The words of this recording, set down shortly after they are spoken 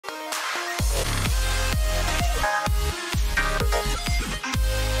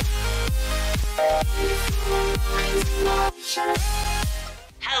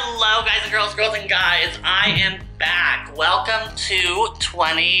Hello guys and girls and guys, I am back. Welcome to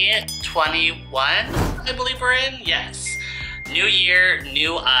 2021, I believe we're in, yes. New year,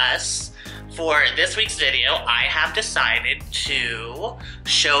 new us. For this week's video, I have decided to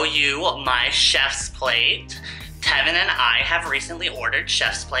show you my chef's plate. Tevin and I have recently ordered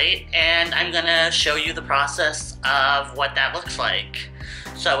chef's plate, and I'm gonna show you the process of what that looks like.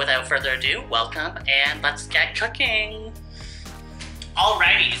 So without further ado, welcome and let's get cooking.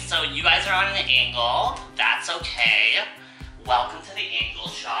 Alrighty, so you guys are on an angle, that's okay. Welcome to the angle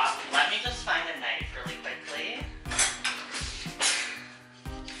shop. Let me just find a knife really quickly.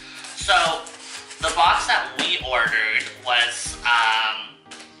 So, the box that we ordered was,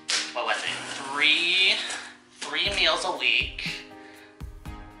 what was it? Three meals a week.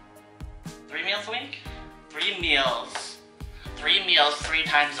 3 meals a week? 3 meals. 3 meals 3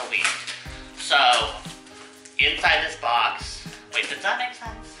 times a week. So, inside this box, wait, does that make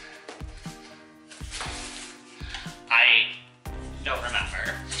sense? I don't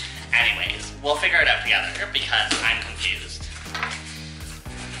remember. Anyways, we'll figure it out together because I'm confused.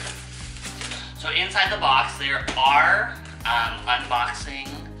 So inside the box, there are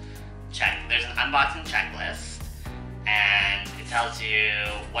there's an unboxing checklist, and it tells you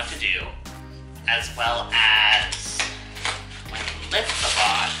what to do, as well as when you lift the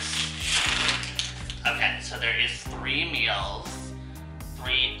box. Okay, so there is 3 meals,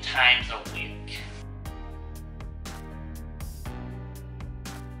 3 times a week.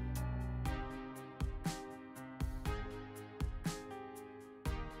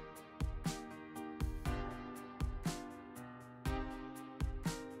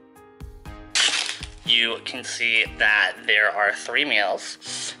 You can see that there are 3 meals.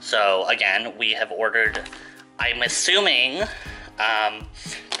 So again, we have ordered, I'm assuming,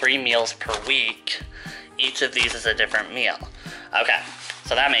 3 meals per week. Each of these is a different meal. Okay,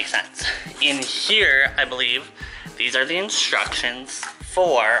 so that makes sense. In here, I believe, these are the instructions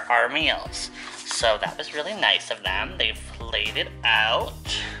for our meals. So that was really nice of them. They've laid it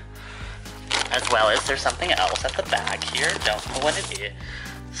out. As well as there's something else at the back here. Don't know what it is.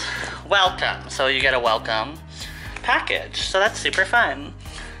 Welcome. So you get a welcome package. So that's super fun.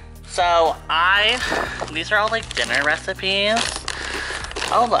 So these are all like dinner recipes.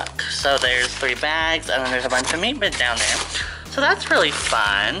 Oh look, so there's 3 bags and then there's a bunch of meat down there. So that's really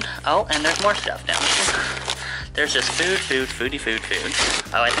fun. Oh, and there's more stuff down here. There's just food.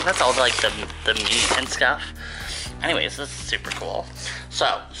 Oh, I think that's all like the meat and stuff. Anyways, this is super cool.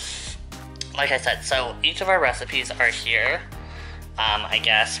 So, like I said, so each of our recipes are here. I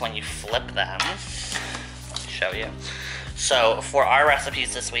guess when you flip them, let me show you. So for our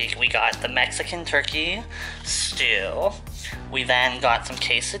recipes this week, we got the Mexican turkey stew. We then got some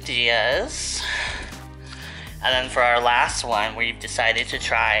quesadillas. And then for our last one, we've decided to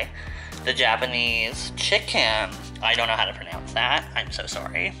try the Japanese chicken. I don't know how to pronounce that. I'm so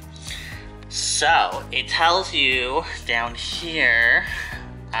sorry. So it tells you down here,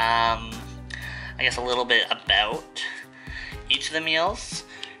 I guess a little bit about each of the meals.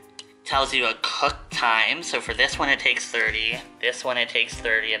 Tells you a cook time. So for this one it takes 30, this one it takes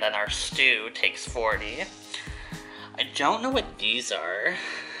 30, and then our stew takes 40. I don't know what these are,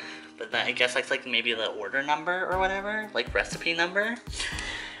 but I guess that's like maybe the order number or whatever, like recipe number.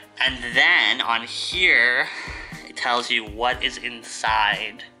 And then on here it tells you what is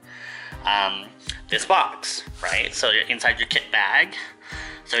inside this box, right? So inside your kit bag.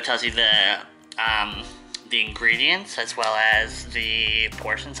 So it tells you the ingredients as well as the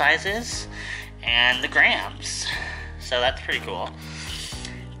portion sizes and the grams. So that's pretty cool.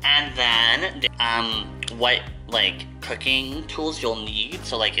 And then what like cooking tools you'll need.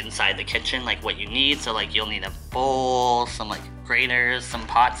 So like inside the kitchen, like what you need. So like you'll need a bowl, some like graters, some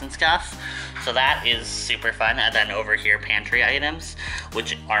pots and stuff. So that is super fun. And then over here, pantry items,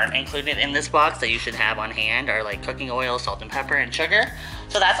 which aren't included in this box that you should have on hand, are like cooking oil, salt and pepper, and sugar.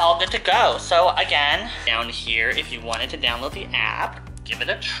 So that's all good to go. So again, down here, if you wanted to download the app, give it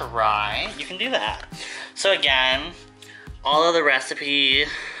a try, you can do that. So again, all of the recipe,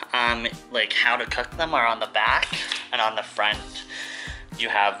 like how to cook them are on the back, and on the front, you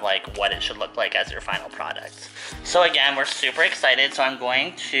have like what it should look like as your final product. So again, we're super excited. So I'm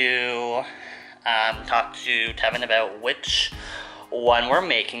going to talk to Tevin about which one we're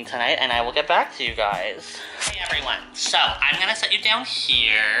making tonight, and I will get back to you guys. Hey everyone, so I'm gonna set you down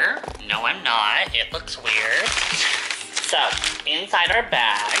here. No, I'm not, it looks weird. So, inside our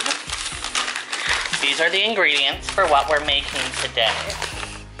bag, these are the ingredients for what we're making today.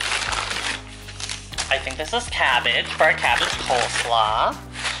 I think this is cabbage for our cabbage coleslaw.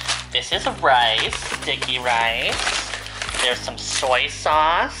 This is rice, sticky rice. There's some soy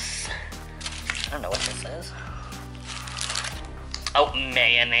sauce. I don't know what this is. Oh,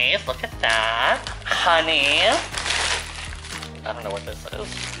 mayonnaise, look at that. Honey. I don't know what this is.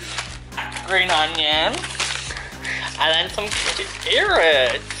 Green onion. And then some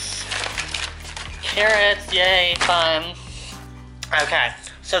carrots. Carrots, yay, fun. Okay,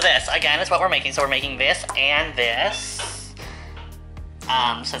 so this, again, is what we're making. So we're making this and this.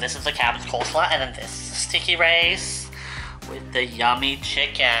 So this is the cabbage coleslaw, and then this sticky rice with the yummy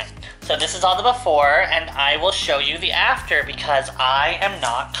chicken. So this is all the before, and I will show you the after because I am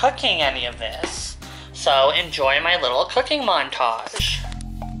not cooking any of this. So enjoy my little cooking montage.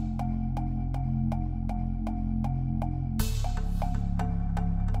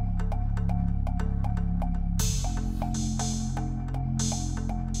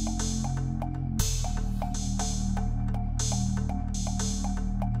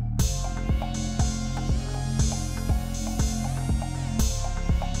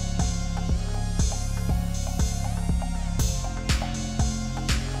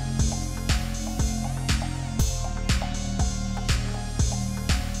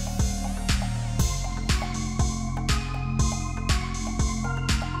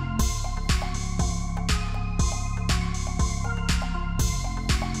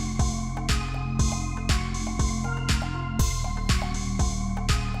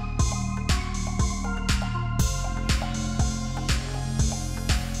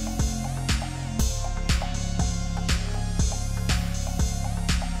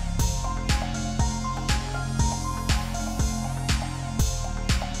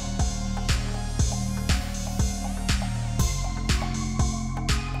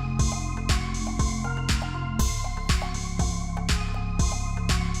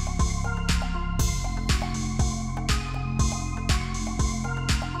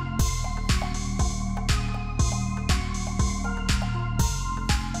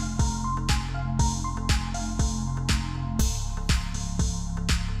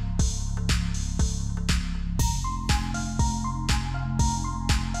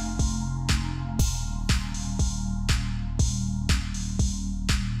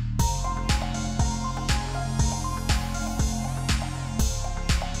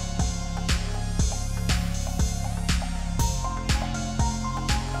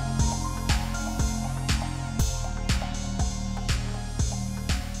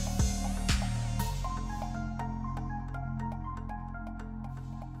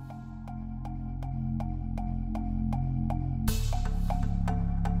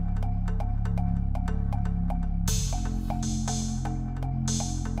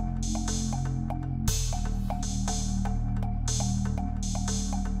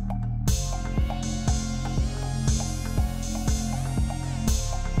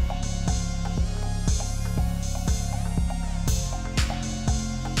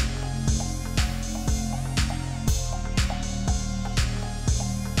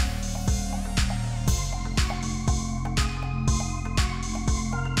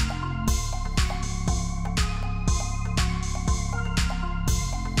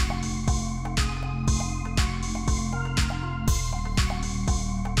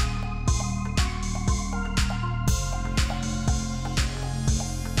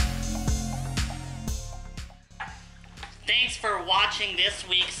 Thanks for watching this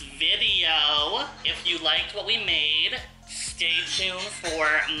week's video. If you liked what we made, stay tuned for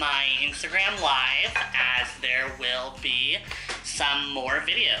my Instagram Live, as there will be some more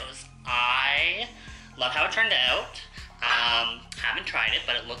videos. I love how it turned out. Haven't tried it,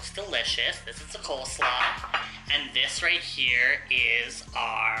 but it looks delicious. This is the coleslaw. And this right here is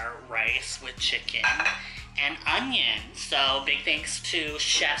our rice with chicken and onion. So big thanks to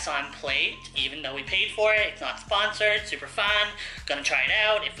Chefs on Plate. Even though we paid for it, it's not sponsored, super fun. Gonna try it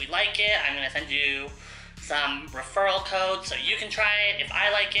out. If we like it, I'm gonna send you some referral codes so you can try it. If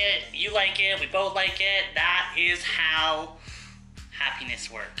I like it, you like it, we both like it. That is how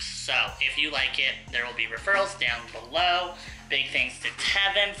happiness works. So if you like it, there will be referrals down below. Big thanks to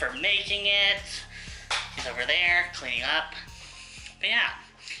Tevin for making it. He's over there cleaning up. But yeah,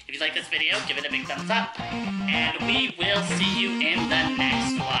 if you like this video, give it a big thumbs up. And we will see you in the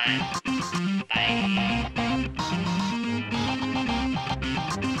next one. Bye.